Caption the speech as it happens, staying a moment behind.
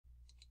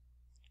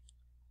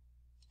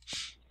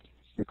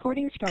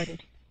Recording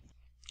started.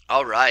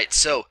 All right,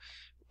 so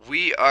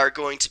we are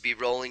going to be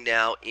rolling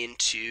now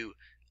into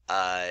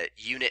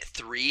Unit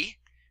 3,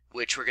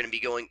 which we're going to be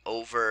going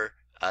over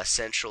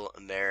Central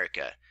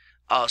America.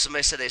 Oh,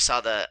 somebody said they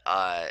saw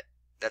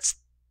that's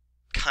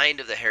kind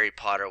of the Harry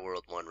Potter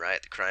world one,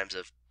 right? The Crimes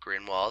of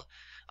Grindelwald.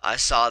 I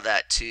saw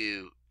that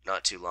too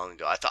not too long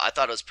ago. I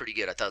thought it was pretty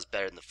good. I thought it was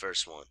better than the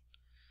first one.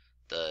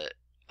 The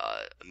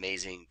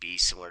Amazing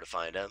Beasts and Where to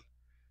Find Them.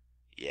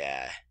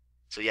 Yeah.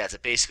 So yeah, it's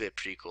basically a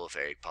prequel of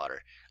Harry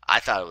Potter. I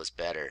thought it was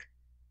better.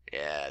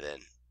 Yeah, then,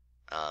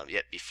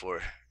 yep,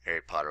 before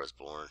Harry Potter was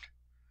born.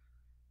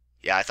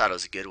 Yeah, I thought it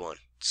was a good one.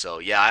 So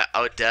yeah,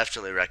 I would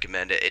definitely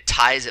recommend it. It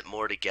ties it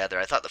more together.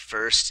 I thought the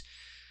first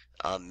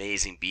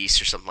Amazing Beast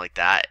or something like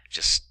that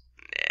just,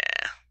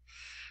 yeah,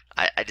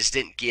 I just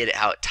didn't get it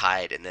how it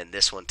tied, and then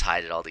this one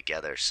tied it all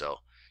together. So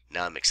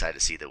now I'm excited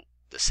to see the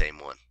same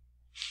one.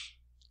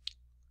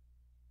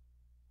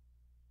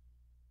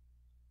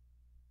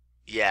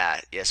 Yeah.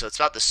 So it's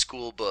about the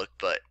school book,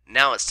 but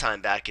now it's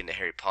tying back into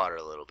Harry Potter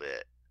a little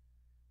bit,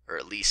 or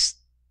at least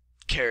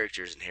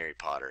characters in Harry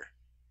Potter.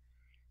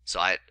 So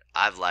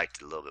I've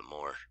liked it a little bit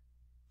more.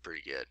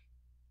 Pretty good.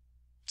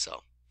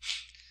 So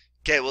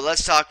okay, well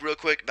let's talk real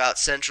quick about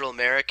Central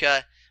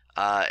America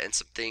and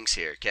some things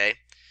here. Okay,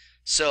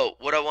 so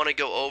what I want to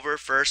go over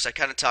first, I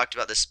kind of talked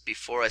about this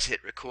before I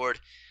hit record,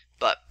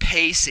 but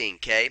pacing.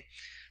 Okay,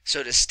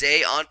 so to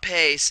stay on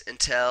pace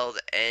until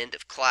the end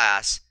of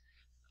class,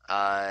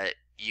 uh,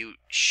 you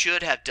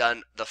should have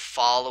done the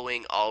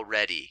following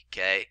already.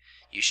 Okay,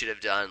 you should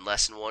have done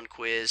lesson 1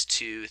 quiz,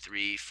 2,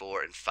 3,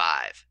 4, and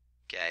 5.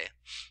 Okay.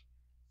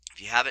 If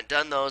you haven't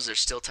done those,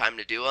 there's still time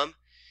to do them.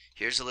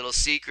 Here's a little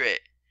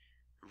secret.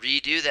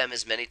 Redo them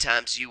as many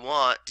times as you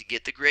want to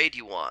get the grade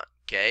you want,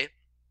 okay?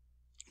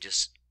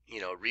 Just,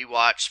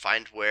 rewatch,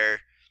 find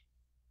where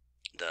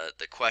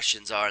the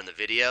questions are in the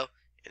video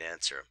and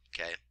answer them,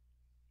 okay?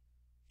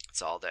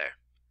 It's all there.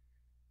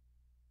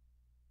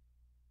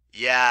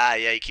 Yeah,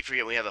 you keep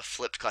forgetting we have a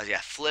flipped class. Yeah,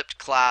 flipped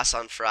class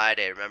on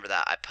Friday. Remember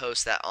that. I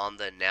post that on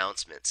the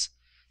announcements.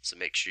 So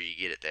make sure you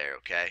get it there,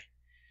 okay?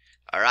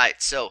 All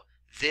right, so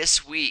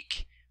this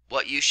week,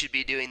 what you should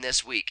be doing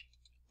this week,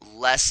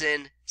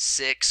 lesson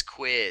 6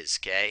 quiz,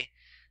 okay?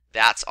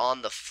 That's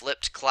on the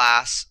flipped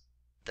class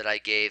that I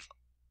gave,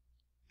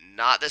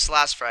 not this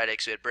last Friday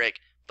because we had break,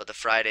 but the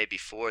Friday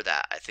before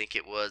that. I think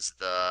it was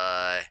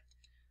I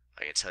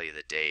can tell you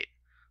the date,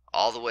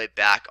 all the way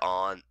back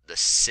on the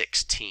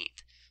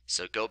 16th.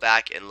 So go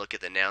back and look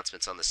at the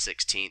announcements on the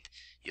 16th.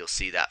 You'll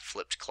see that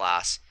flipped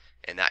class,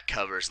 and that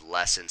covers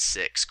lesson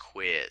 6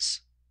 quiz.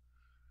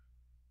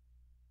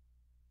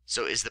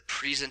 So is the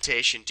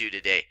presentation due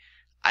today?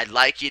 I'd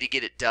like you to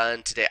get it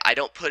done today. I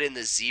don't put in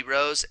the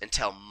zeros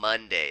until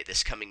Monday,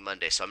 this coming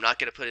Monday. So I'm not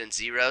going to put in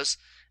zeros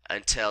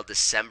until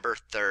December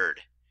 3rd.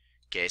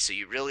 Okay, so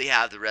you really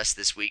have the rest of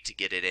this week to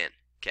get it in.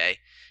 Okay,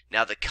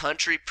 now the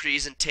country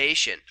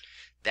presentation,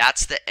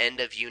 that's the end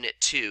of Unit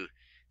 2.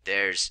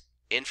 There's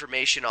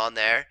information on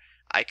there.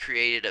 I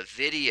created a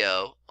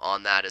video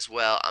on that as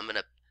well. I'm going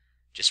to,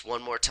 just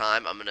one more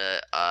time, I'm going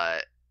to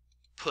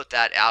put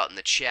that out in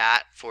the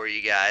chat for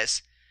you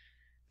guys.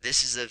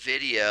 This is a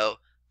video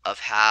of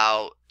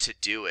how to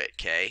do it,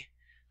 okay?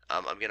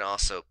 I'm going to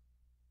also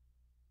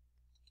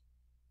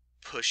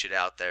push it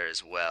out there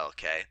as well,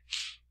 okay?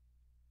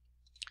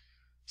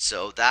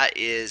 So that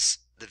is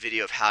the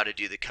video of how to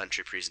do the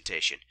country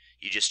presentation.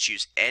 You just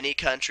choose any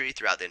country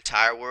throughout the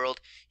entire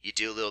world. You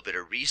do a little bit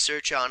of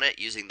research on it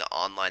using the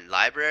online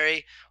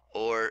library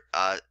or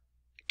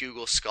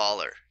Google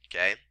Scholar,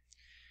 okay?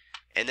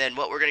 And then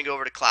what we're going to go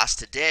over to class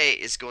today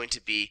is going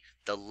to be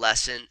the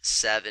lesson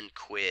 7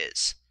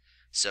 quiz.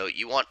 So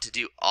you want to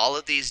do all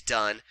of these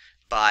done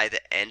by the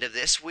end of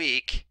this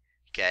week,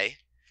 okay?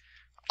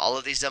 All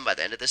of these done by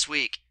the end of this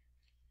week,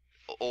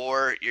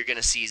 or you're going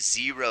to see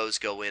zeros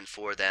go in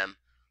for them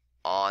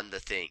on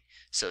the thing.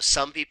 So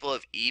some people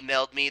have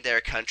emailed me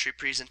their country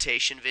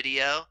presentation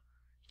video,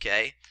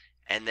 okay?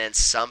 And then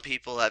some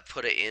people have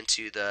put it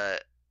into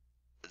the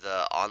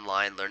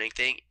online learning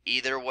thing.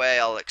 Either way,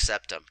 I'll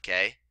accept them,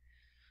 okay?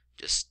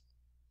 Just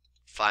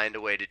find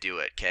a way to do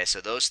it, okay? So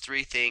those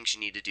 3 things you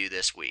need to do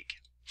this week.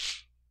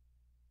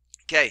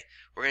 Okay,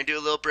 we're going to do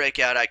a little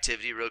breakout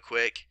activity real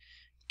quick.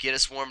 Get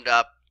us warmed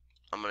up.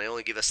 I'm going to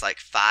only give us like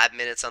 5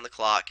 minutes on the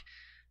clock.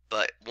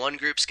 But one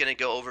group's going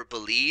to go over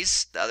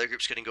Belize. The other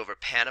group's going to go over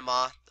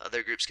Panama. The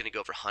other group's going to go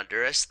over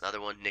Honduras. The other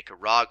one,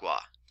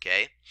 Nicaragua.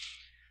 Okay?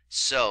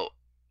 So,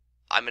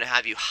 I'm going to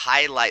have you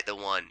highlight the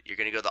one. You're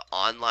going to go to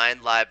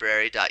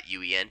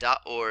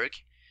onlinelibrary.uen.org.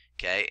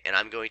 Okay? And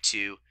I'm going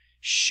to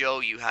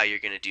show you how you're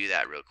going to do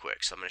that real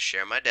quick. So I'm going to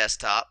share my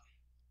desktop.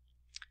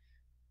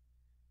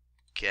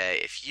 Okay,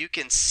 if you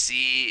can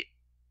see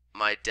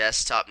my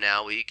desktop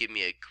now, will you give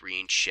me a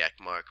green check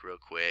mark real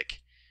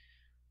quick?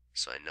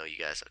 So I know you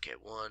guys, okay,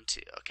 1,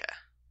 2, okay.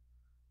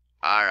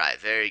 Alright,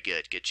 very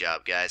good. Good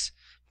job, guys.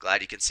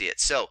 Glad you can see it.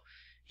 So,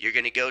 you're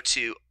going to go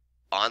to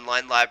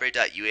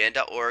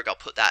onlinelibrary.un.org. I'll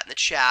put that in the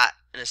chat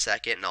in a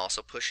second and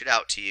also push it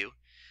out to you.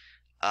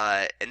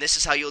 And this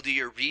is how you'll do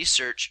your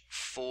research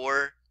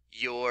for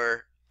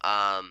your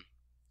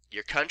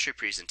country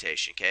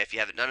presentation, okay, if you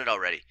haven't done it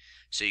already.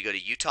 So you go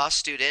to Utah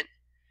Student,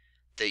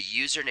 the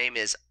username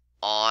is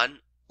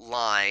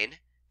online,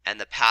 and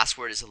the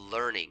password is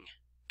learning,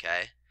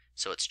 okay?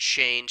 So it's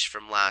changed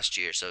from last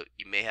year, so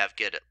you may have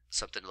get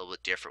something a little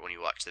bit different when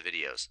you watch the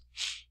videos.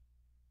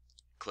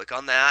 Click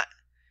on that.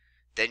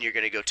 Then you're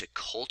going to go to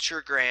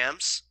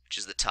Culturegrams, which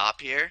is the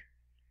top here.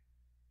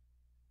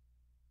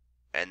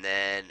 And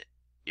then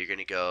you're going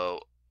to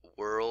go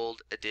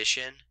World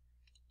Edition,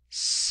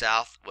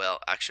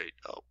 actually,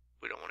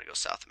 we don't want to go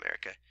South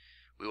America.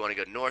 We want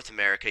to go North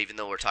America, even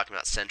though we're talking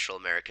about Central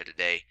America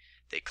today.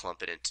 They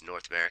clump it into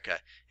North America.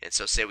 And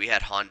so say we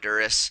had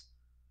Honduras.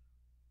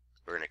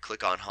 We're going to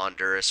click on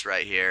Honduras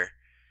right here.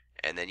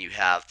 And then you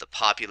have the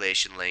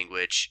population,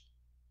 language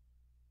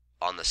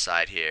on the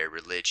side here,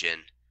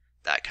 religion,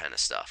 that kind of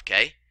stuff,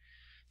 okay?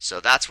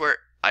 So that's where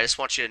I just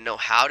want you to know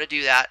how to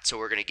do that. So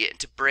we're going to get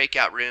into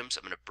breakout rooms.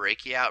 I'm going to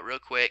break you out real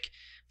quick.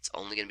 It's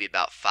only going to be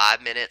about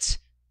 5 minutes.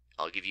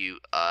 I'll give you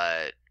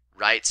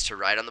rights to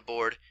write on the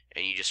board,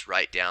 and you just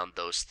write down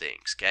those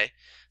things, okay?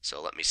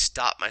 So let me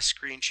stop my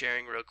screen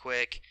sharing real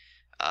quick.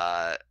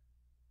 I'm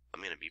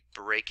going to be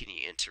breaking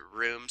you into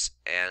rooms,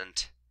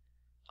 and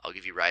I'll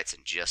give you rights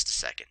in just a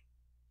second.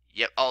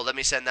 Yep. Oh, let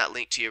me send that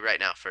link to you right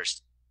now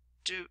first.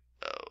 Where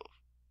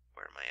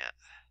am I at?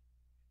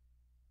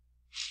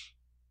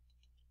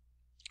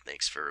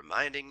 Thanks for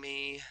reminding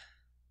me.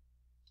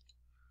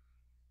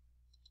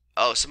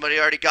 Oh, somebody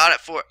already got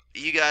it for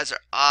you. Guys are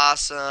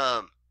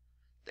awesome.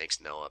 Thanks,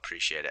 Noah.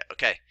 Appreciate it.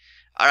 Okay.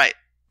 All right.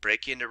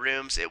 Break you into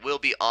rooms. It will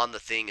be on the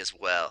thing as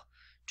well.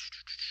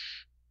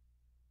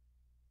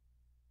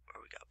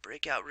 Where we got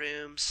breakout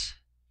rooms.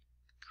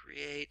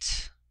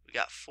 Create. We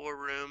got 4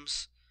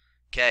 rooms.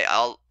 Okay,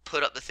 I'll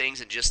put up the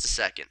things in just a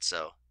second.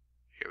 So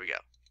here we go.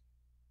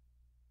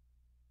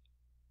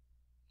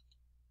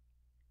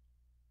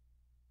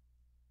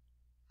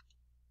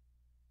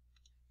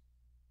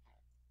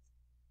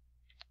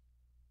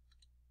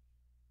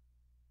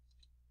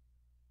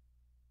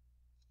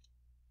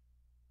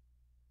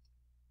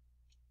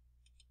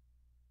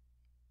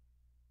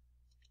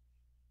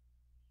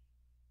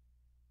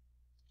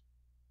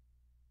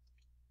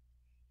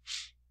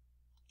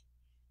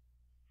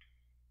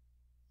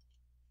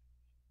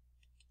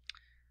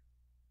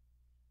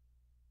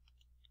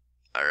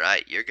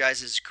 Alright, your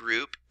guys'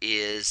 group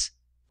is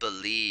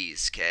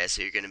Belize, okay?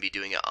 So you're going to be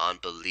doing it on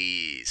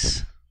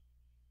Belize.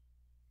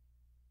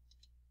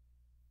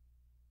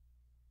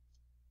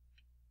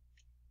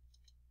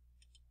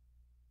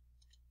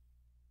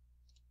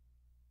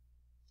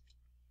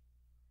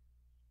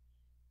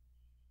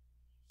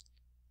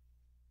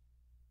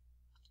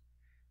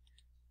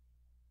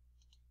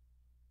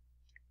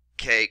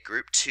 Okay,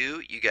 group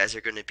 2, you guys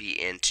are going to be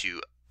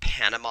into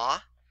Panama.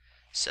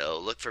 So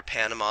look for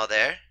Panama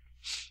there.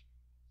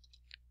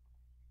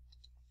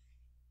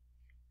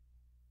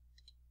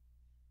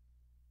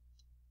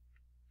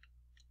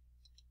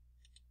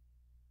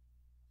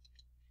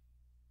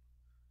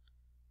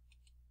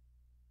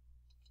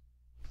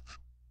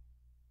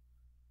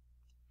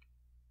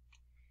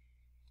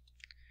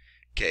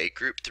 Okay,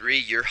 group 3,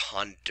 you're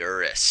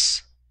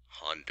Honduras.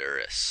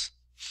 Honduras.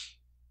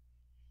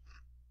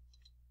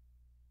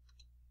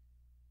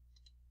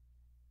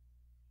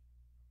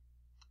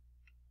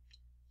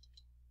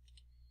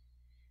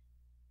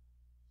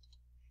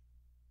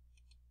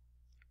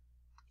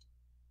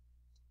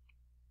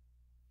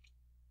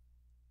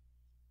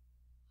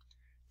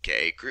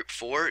 Okay, group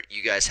 4,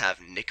 you guys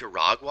have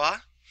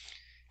Nicaragua.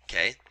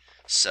 Okay,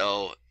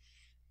 so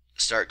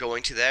start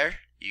going to there.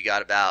 You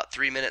got about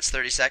 3 minutes,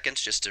 30 seconds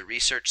just to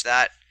research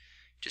that.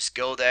 Just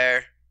go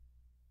there.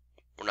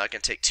 We're not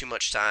going to take too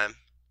much time.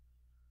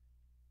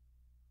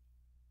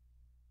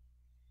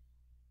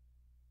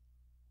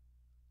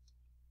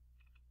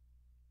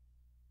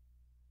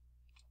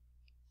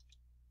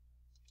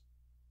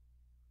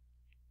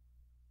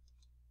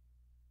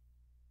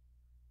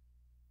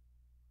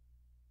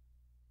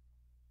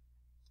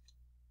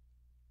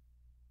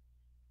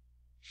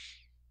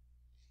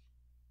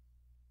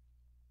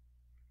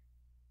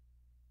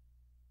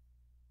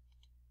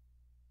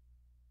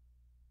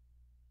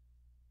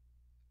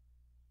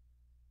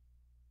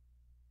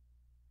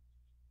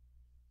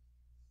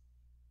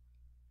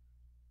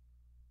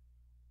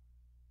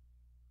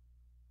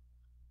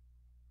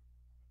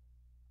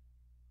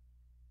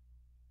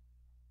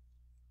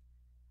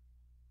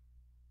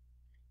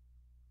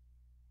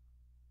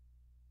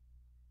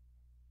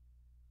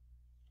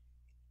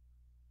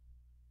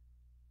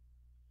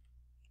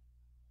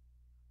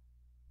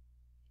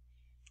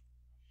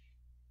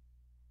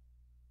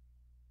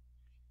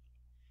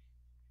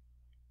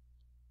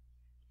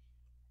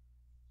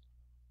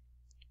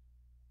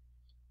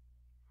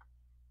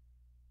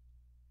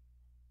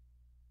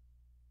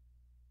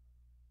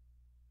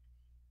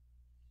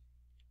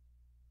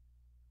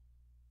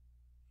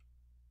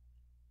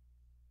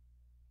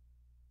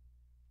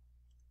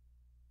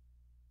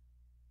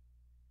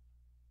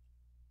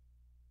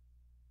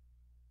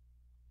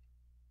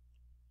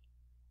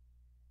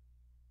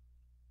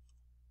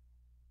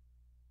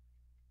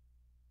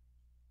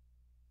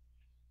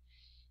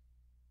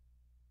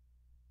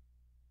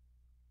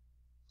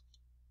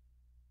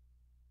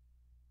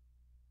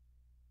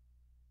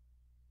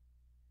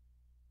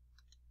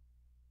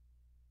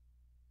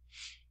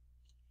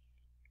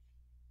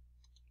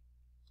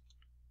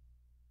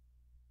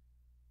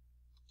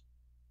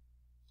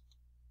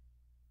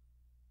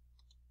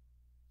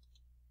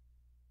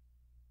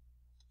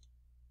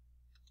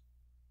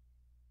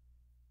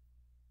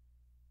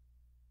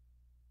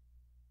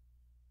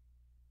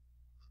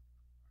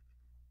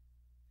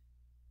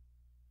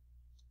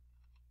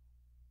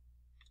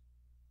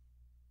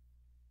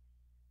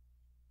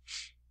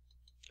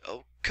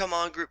 Come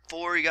on, group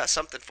 4, you got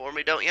something for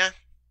me, don't you?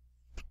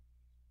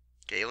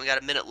 Okay, you only got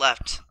a minute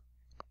left.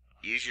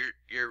 Use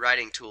your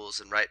writing tools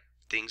and write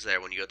things there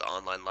when you go to the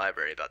online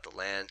library about the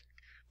land,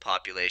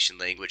 population,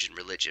 language, and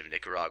religion of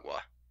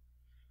Nicaragua.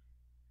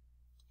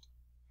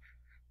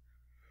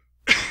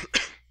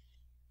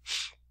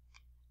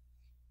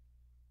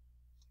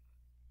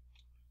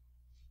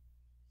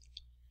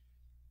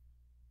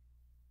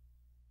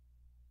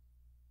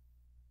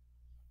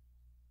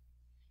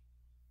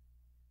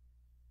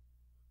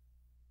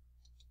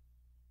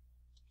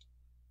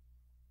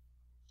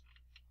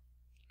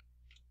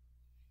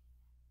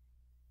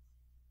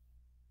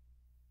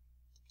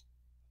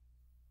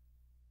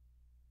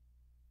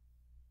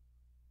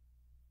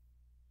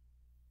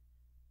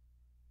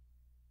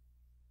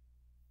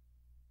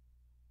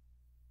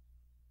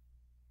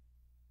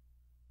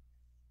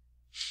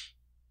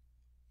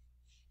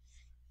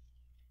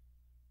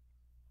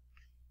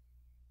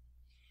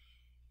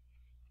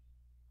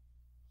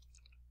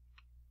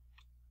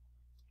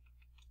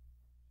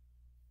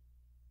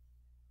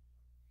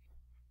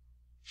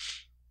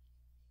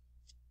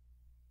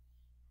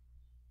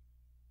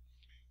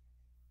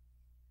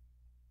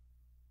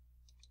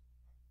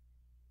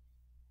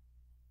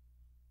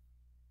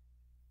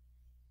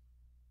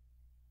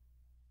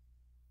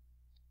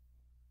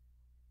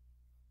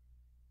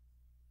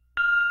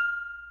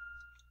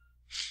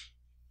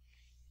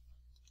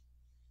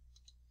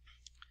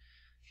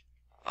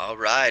 All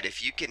right,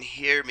 if you can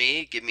hear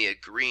me, give me a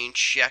green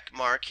check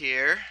mark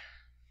here.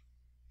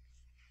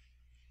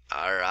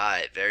 All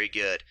right, very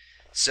good.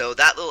 So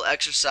that little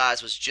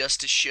exercise was just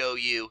to show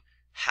you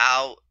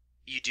how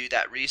you do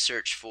that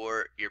research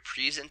for your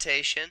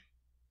presentation,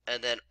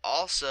 and then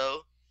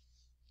also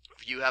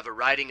you have a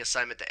writing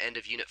assignment at the end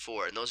of Unit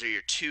 4, and those are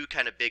your two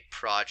kind of big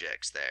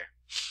projects there.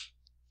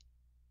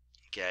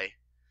 Okay,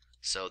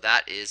 so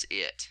that is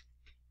it.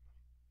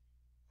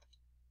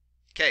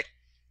 Okay,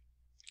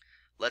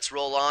 let's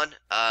roll on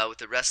with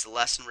the rest of the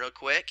lesson real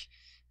quick,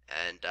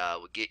 and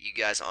we'll get you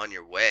guys on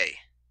your way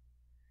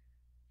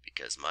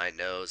because my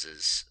nose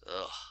is,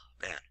 oh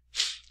man.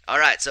 All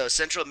right, so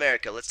Central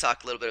America, let's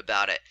talk a little bit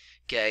about it.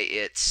 Okay,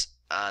 it's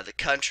the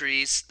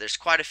countries, there's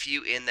quite a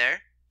few in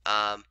there.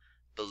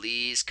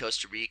 Belize,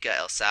 Costa Rica,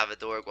 El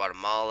Salvador,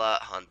 Guatemala,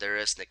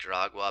 Honduras,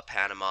 Nicaragua,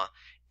 Panama,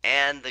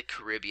 and the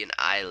Caribbean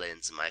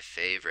islands, my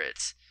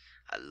favorites.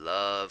 I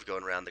love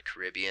going around the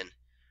Caribbean,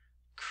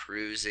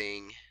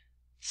 cruising,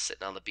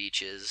 sitting on the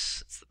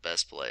beaches. It's the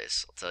best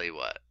place, I'll tell you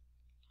what.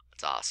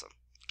 It's awesome.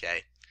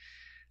 Okay.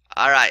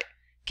 All right.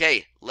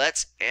 Okay,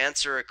 let's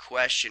answer a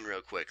question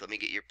real quick. Let me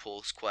get your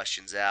pulse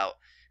questions out.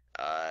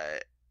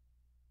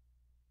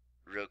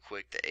 Real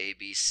quick, the A,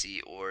 B,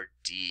 C, or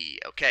D.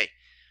 Okay.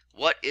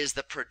 What is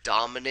the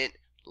predominant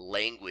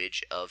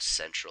language of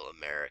Central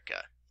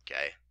America?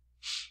 Okay.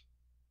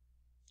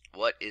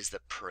 What is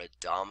the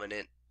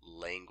predominant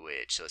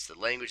language? So it's the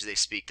language they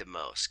speak the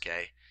most,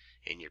 okay?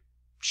 In your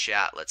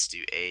chat, let's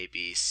do A,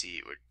 B,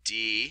 C, or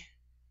D.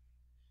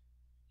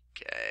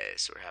 Okay,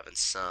 so we're having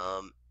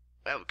some,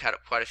 well, we've got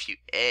quite a few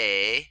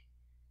A.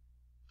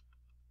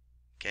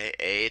 Okay,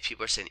 A,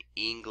 people are saying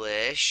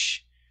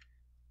English.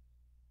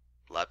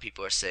 A lot of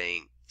people are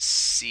saying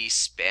C,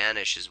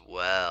 Spanish as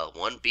well.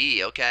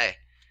 1B, okay.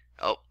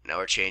 Oh, now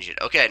we're changing.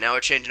 Okay, now we're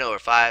changing over.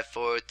 5,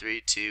 4,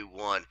 3, 2,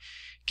 1.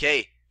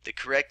 Okay, the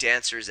correct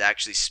answer is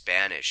actually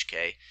Spanish,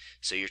 okay?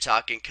 So you're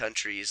talking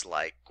countries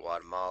like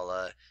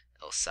Guatemala,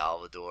 El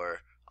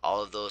Salvador.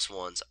 All of those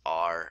ones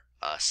are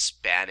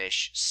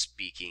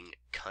Spanish-speaking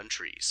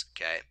countries,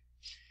 okay?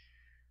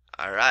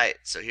 All right,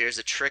 so here's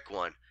a trick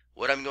one.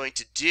 What I'm going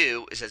to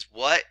do is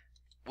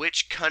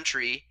which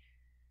country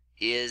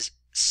is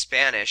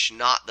Spanish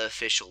not the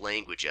official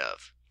language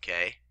of,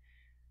 okay?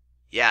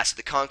 Yeah, so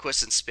the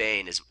conquest in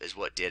Spain is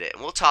what did it.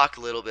 And we'll talk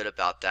a little bit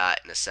about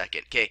that in a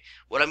second. Okay,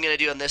 what I'm going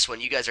to do on this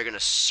one, you guys are going to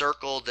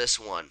circle this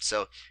one.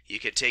 So you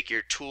can take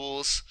your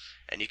tools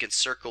and you can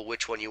circle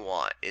which one you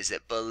want. Is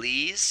it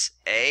Belize,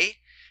 A,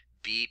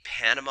 B,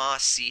 Panama,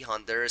 C,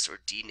 Honduras, or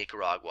D,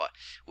 Nicaragua?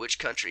 Which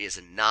country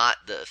is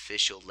not the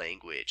official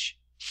language?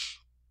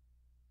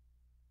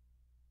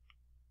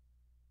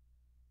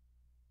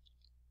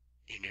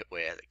 You knew,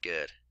 way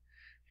good.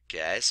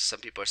 Okay, so some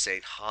people are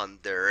saying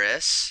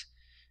Honduras.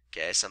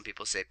 Okay, some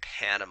people say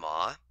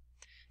Panama.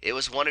 It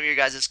was one of your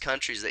guys'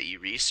 countries that you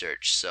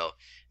researched, so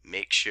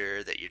make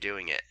sure that you're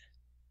doing it.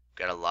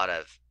 Got a lot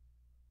of...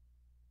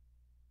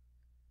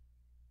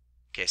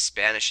 Okay,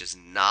 Spanish is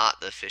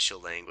not the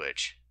official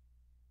language.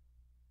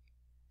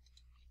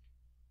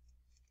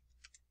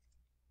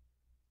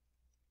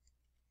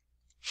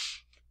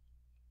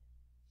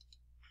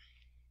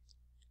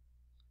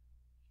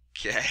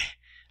 Okay,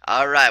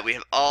 all right, we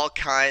have all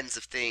kinds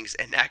of things,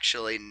 and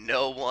actually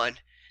no one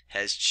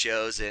has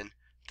chosen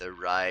the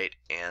right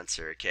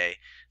answer, okay?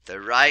 The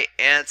right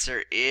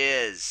answer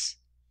is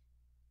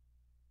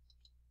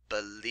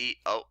Belize.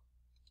 Oh,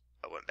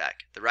 I went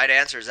back. The right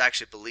answer is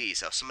actually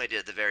Belize. Oh, somebody did it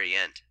at the very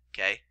end,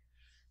 okay?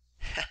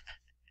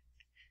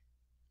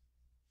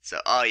 So,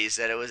 oh, you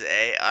said it was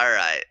A? All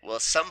right. Well,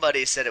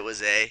 somebody said it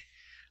was A.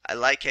 I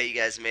like how you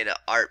guys made an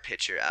art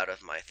picture out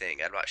of my thing.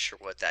 I'm not sure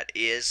what that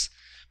is,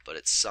 but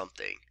it's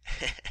something.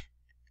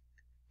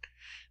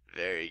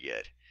 Very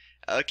good.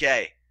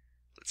 Okay,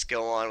 let's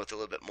go on with a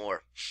little bit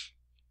more.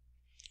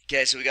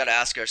 Okay, so we got to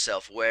ask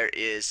ourselves, where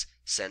is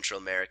Central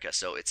America?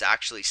 So it's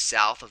actually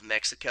south of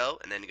Mexico,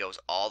 and then it goes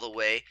all the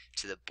way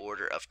to the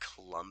border of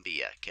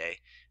Colombia. Okay,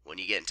 when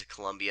you get into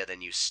Colombia,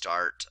 then you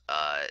start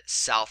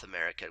South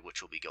America,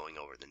 which we'll be going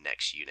over in the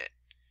next unit.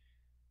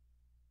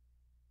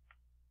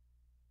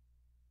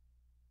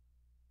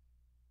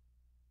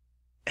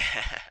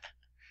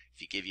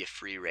 If you give you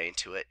free reign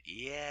to it,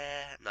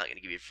 yeah, I'm not going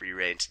to give you free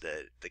reign to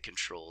the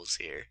controls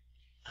here.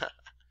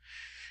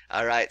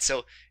 All right,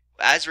 so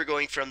as we're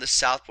going from the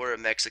south border of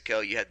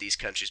Mexico, you have these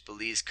countries: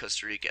 Belize,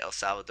 Costa Rica, El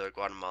Salvador,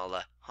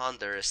 Guatemala,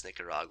 Honduras,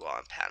 Nicaragua,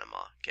 and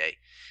Panama. Okay,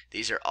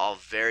 these are all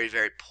very,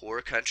 very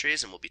poor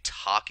countries, and we'll be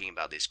talking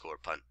about these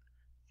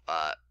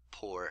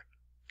poor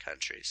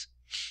countries.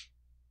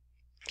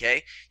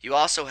 Okay, you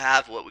also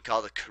have what we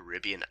call the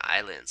Caribbean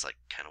islands, like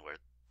kind of where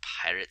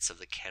Pirates of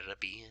the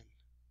Caribbean,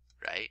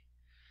 right?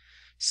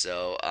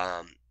 So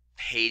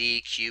Haiti,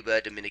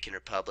 Cuba, Dominican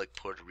Republic,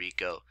 Puerto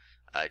Rico,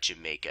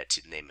 Jamaica,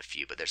 to name a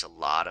few, but there's a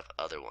lot of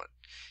other ones.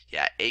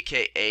 Yeah,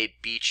 aka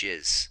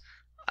beaches.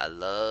 I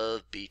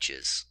love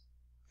beaches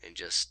and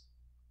just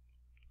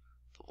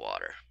the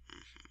water.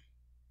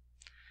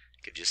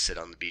 Could just sit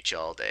on the beach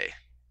all day,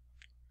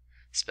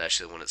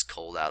 especially when it's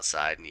cold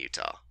outside in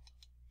Utah.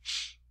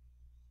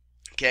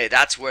 Okay,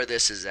 that's where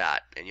this is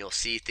at, and you'll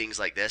see things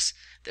like this.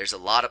 There's a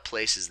lot of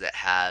places that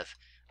have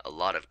a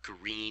lot of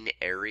green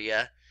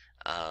area,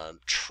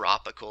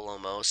 tropical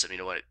almost. I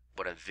mean,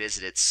 when I've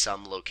visited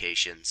some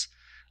locations,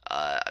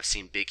 I've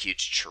seen big,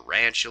 huge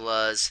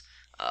tarantulas,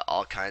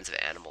 all kinds of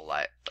animal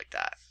life like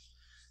that.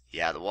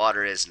 Yeah, the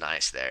water is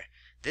nice there.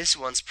 This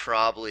one's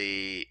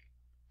probably,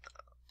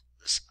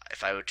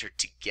 if I were to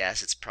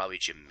guess, it's probably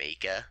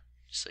Jamaica,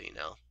 so you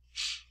know.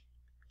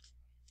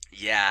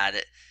 Yeah,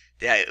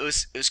 yeah, it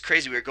was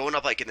crazy. We were going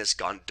up like in this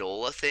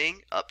gondola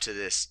thing up to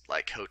this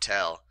like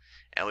hotel,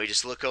 and we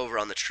just look over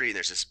on the tree, and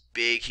there's this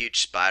big,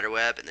 huge spider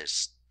web, and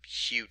there's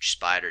huge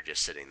spider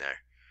just sitting there.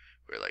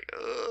 We're like,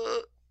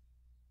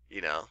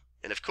 you know.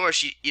 And of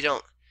course, you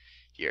don't.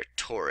 You're a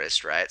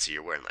tourist, right? So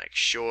you're wearing like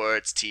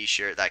shorts,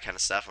 t-shirt, that kind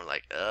of stuff. And we're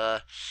like,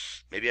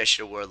 maybe I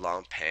should have worn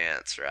long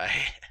pants,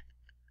 right?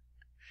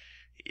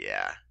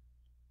 Yeah.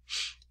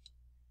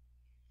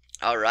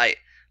 All right.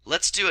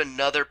 Let's do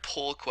another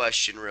poll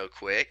question real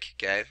quick,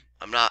 okay?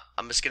 I'm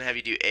just going to have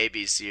you do A,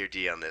 B, C, or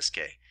D on this,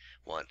 okay?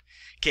 One.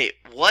 Okay,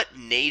 what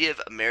Native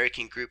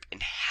American group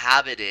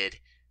inhabited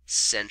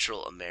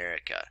Central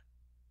America?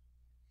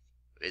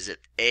 Is it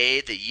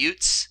A, the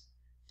Utes,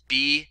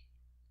 B,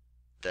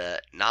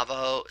 the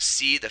Navajo,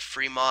 C, the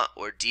Fremont,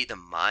 or D, the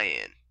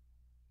Mayan?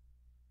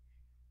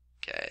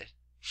 Okay.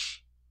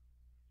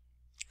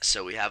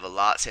 So we have a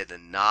lot say the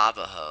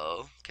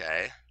Navajo,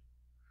 okay?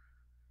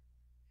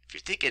 If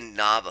you're thinking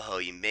Navajo,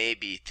 you may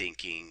be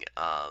thinking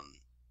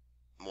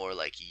more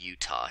like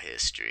Utah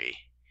history.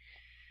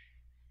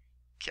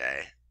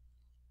 Okay.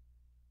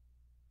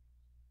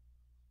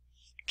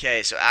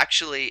 Okay, so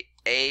actually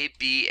A,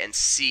 B, and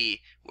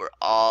C were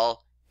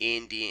all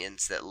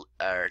Indians that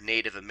are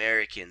Native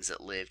Americans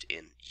that lived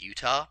in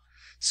Utah.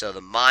 So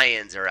the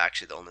Mayans are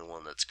actually the only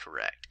one that's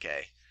correct,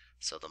 okay?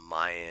 So the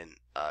Mayan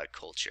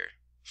culture.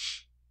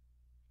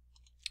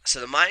 So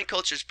the Mayan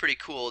culture is pretty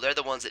cool. They're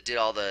the ones that did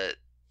all the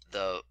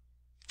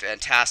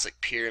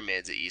fantastic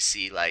pyramids that you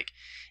see like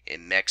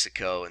in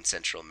Mexico and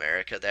Central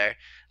America there.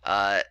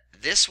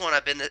 This one,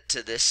 I've been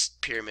to this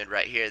pyramid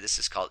right here. This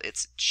is called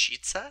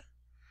Chichén.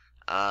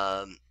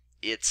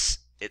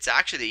 It's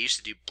actually, they used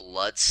to do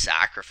blood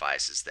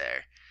sacrifices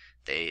there.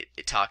 They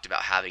talked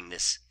about having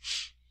this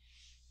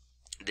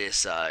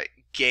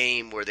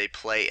game where they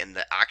play, and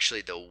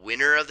actually the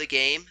winner of the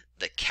game,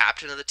 the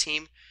captain of the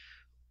team,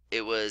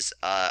 it was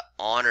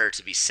honor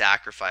to be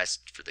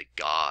sacrificed for the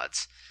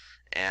gods.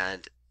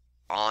 And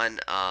on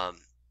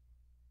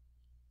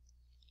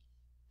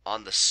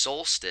the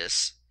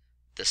solstice,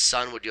 the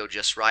sun would go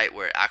just right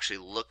where it actually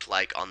looked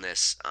like on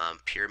this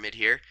pyramid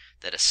here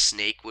that a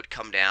snake would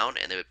come down,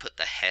 and they would put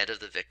the head of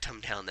the victim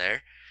down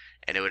there,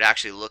 and it would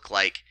actually look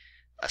like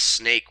a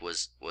snake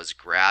was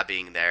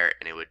grabbing there,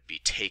 and it would be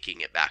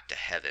taking it back to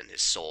heaven.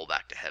 His soul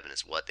back to heaven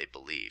is what they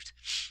believed.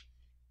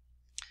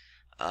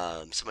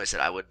 Somebody said,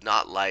 I would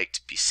not like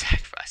to be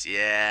sacrificed.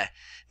 Yeah,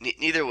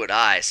 neither would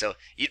I. So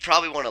you'd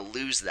probably want to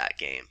lose that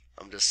game.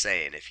 I'm just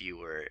saying, if you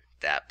were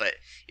that. But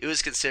it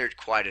was considered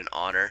quite an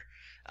honor.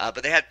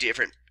 But they have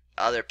different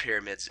other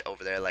pyramids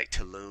over there, like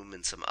Tulum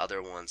and some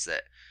other ones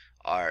that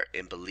are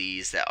in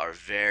Belize that are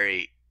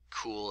very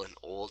cool and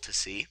old to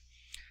see.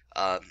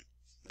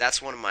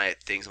 That's one of my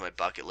things on my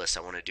bucket list.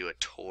 I want to do a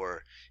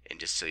tour and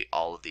just see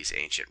all of these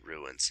ancient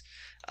ruins.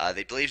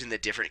 They believed in the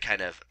different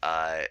kind of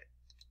I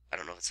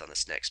don't know if it's on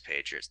this next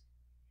page or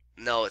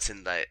no, it's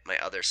in my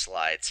other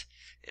slides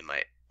in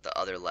the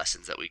other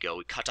lessons that we go.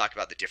 We talk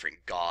about the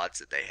different gods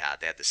that they had.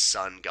 They had the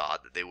sun god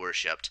that they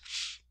worshipped,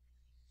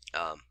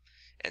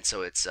 and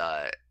so it's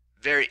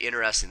very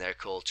interesting, their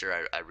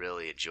culture. I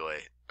really enjoy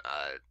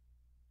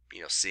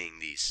seeing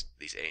these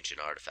ancient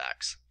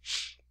artifacts.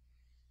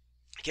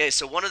 Okay,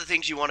 so one of the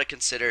things you want to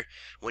consider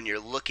when you're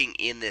looking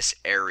in this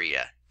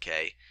area,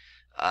 okay,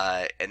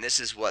 and this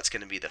is what's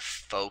going to be the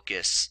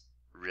focus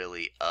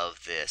really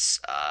of this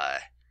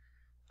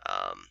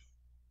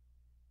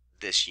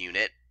this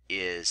unit,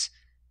 is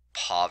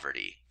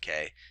poverty.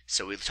 Okay,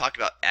 so we talked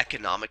about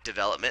economic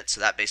development,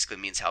 so that basically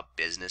means how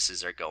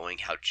businesses are going,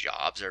 how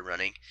jobs are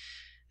running.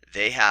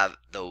 They have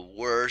the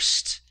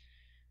worst,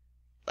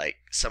 like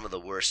some of the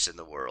worst in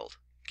the world.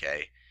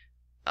 Okay,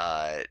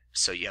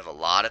 so you have a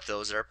lot of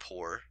those that are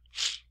poor.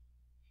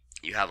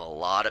 You have a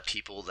lot of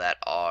people that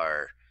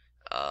are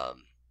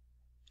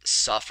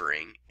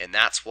suffering, and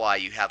that's why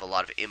you have a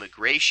lot of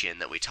immigration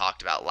that we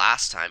talked about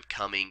last time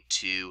coming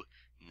to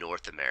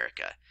North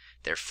America.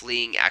 They're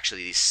fleeing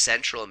actually these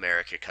Central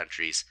America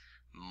countries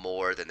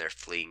more than they're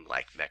fleeing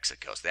like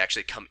Mexico. So they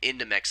actually come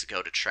into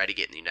Mexico to try to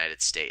get in the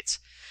United States.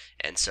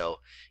 And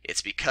so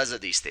it's because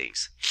of these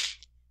things.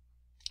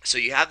 So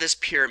you have this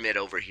pyramid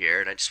over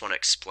here, and I just want to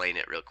explain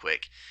it real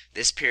quick.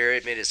 This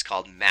pyramid is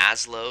called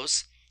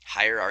Maslow's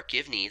hierarchy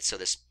of needs. So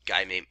this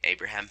guy named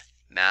Abraham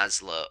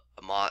Maslow,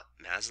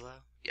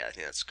 yeah, I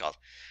think that's called.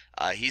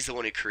 He's the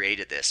one who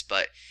created this,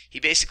 but he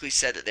basically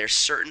said that there's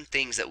certain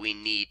things that we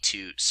need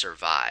to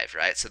survive,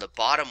 right? So the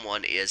bottom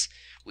one is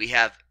we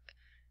have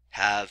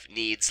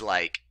needs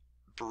like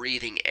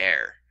breathing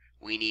air.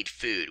 We need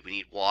food, we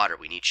need water,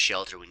 we need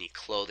shelter, we need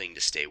clothing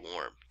to stay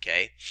warm,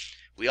 okay?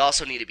 We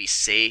also need to be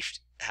safe,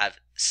 have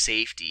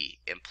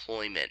safety,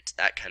 employment,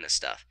 that kind of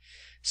stuff.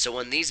 So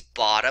when these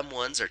bottom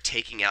ones are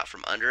taking out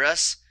from under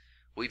us,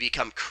 we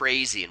become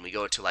crazy and we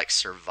go into like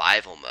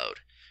survival mode,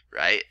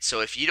 right?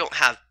 So if you don't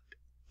have,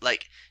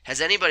 like,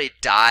 has anybody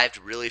dived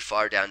really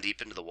far down deep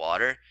into the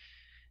water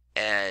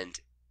and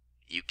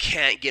you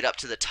can't get up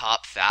to the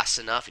top fast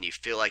enough and you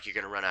feel like you're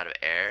going to run out of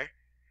air?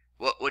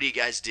 What do you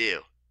guys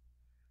do?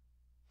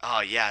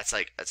 Oh yeah, it's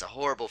a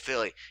horrible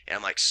feeling, and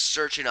I'm like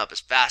searching up as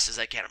fast as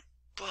I can.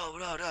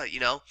 You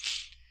know,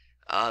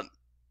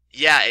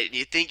 yeah, and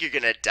you think you're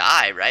gonna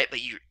die, right?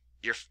 But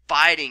you're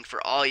fighting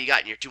for all you got,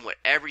 and you're doing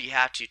whatever you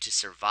have to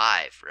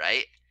survive,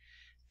 right?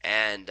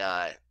 And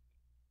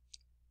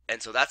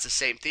so that's the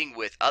same thing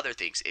with other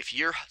things. If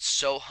you're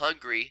so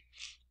hungry,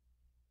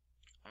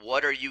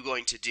 what are you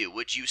going to do?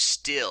 Would you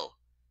still,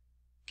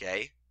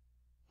 okay?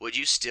 Would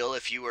you still,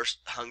 if you were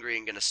hungry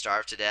and gonna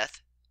starve to death?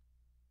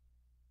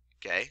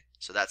 Okay,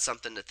 so that's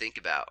something to think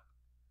about.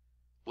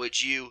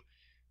 Would you,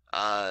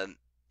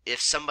 if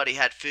somebody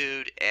had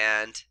food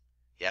and,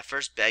 yeah,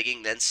 first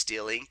begging, then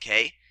stealing,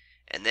 okay,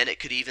 and then it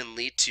could even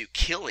lead to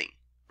killing,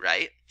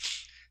 right?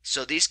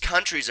 So these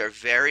countries are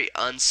very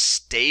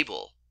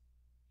unstable,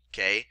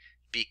 okay,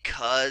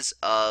 because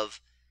of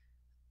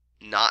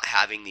not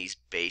having these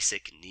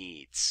basic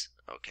needs,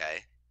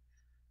 okay?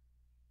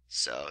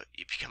 So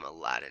you become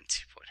Aladdin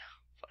 2.0.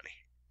 Funny.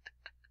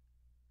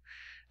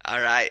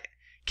 All right.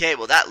 Okay,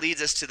 well that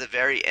leads us to the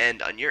very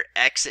end. On your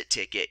exit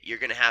ticket, you're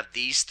going to have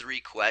these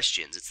 3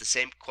 questions. It's the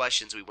same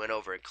questions we went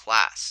over in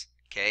class,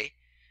 okay?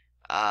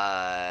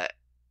 And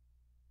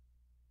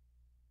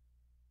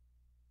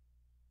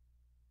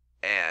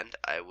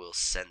I will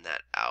send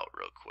that out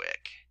real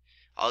quick.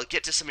 I'll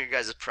get to some of your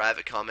guys'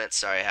 private comments.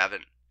 Sorry,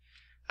 I've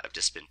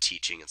just been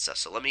teaching and stuff.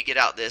 So let me get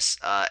out this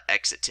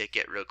exit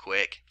ticket real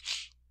quick.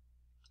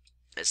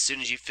 As soon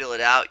as you fill it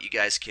out, you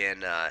guys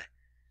can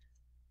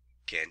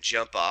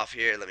jump off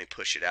here. Let me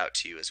push it out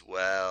to you as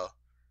well.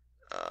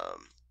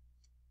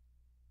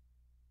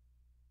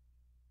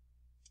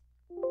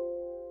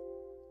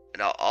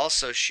 And I'll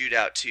also shoot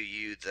out to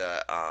you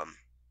the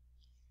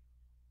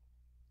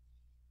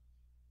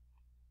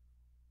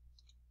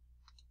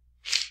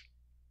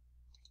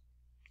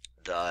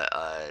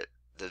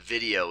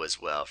video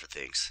as well for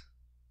things.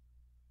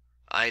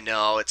 I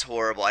know, it's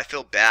horrible. I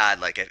feel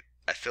bad. Like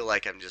I feel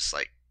like I'm just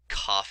like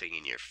coughing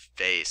in your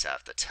face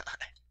half the time.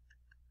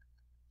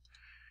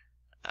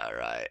 All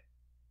right.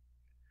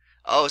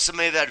 Oh,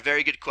 somebody had a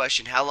very good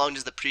question. How long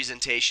does the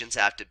presentations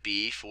have to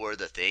be for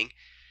the thing?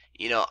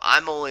 You know,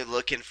 I'm only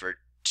looking for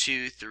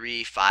 2,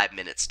 3, 5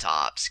 minutes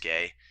tops,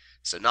 okay?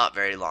 So not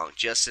very long,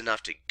 just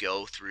enough to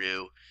go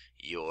through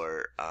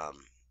your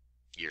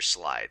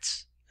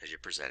slides as you're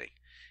presenting.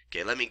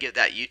 Okay, let me give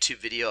that YouTube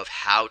video of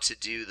how to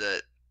do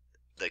the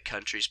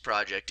countries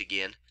project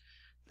again.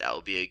 That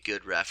will be a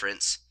good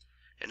reference.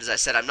 And as I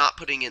said, I'm not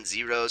putting in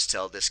zeros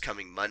till this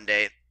coming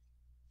Monday,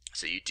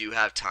 so you do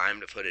have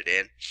time to put it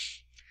in.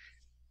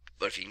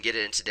 But if you can get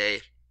it in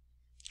today,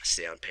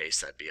 stay on pace,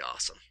 that'd be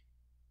awesome.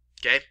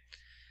 Okay?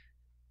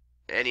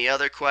 Any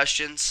other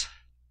questions?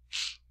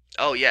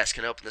 Oh yes,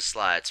 can I open the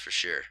slides for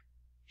sure.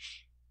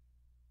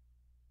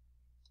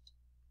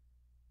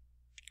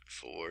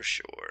 For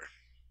sure.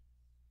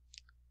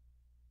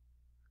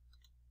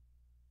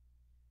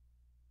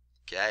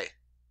 Okay.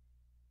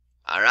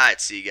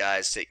 Alright, see you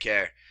guys. Take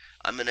care.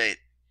 I'm going to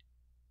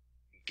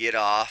get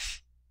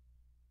off,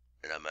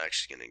 and I'm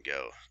actually going to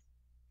go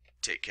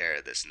take care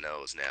of this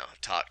nose now.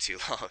 I've talked too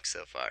long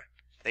so far.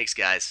 Thanks,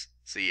 guys.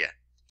 See ya.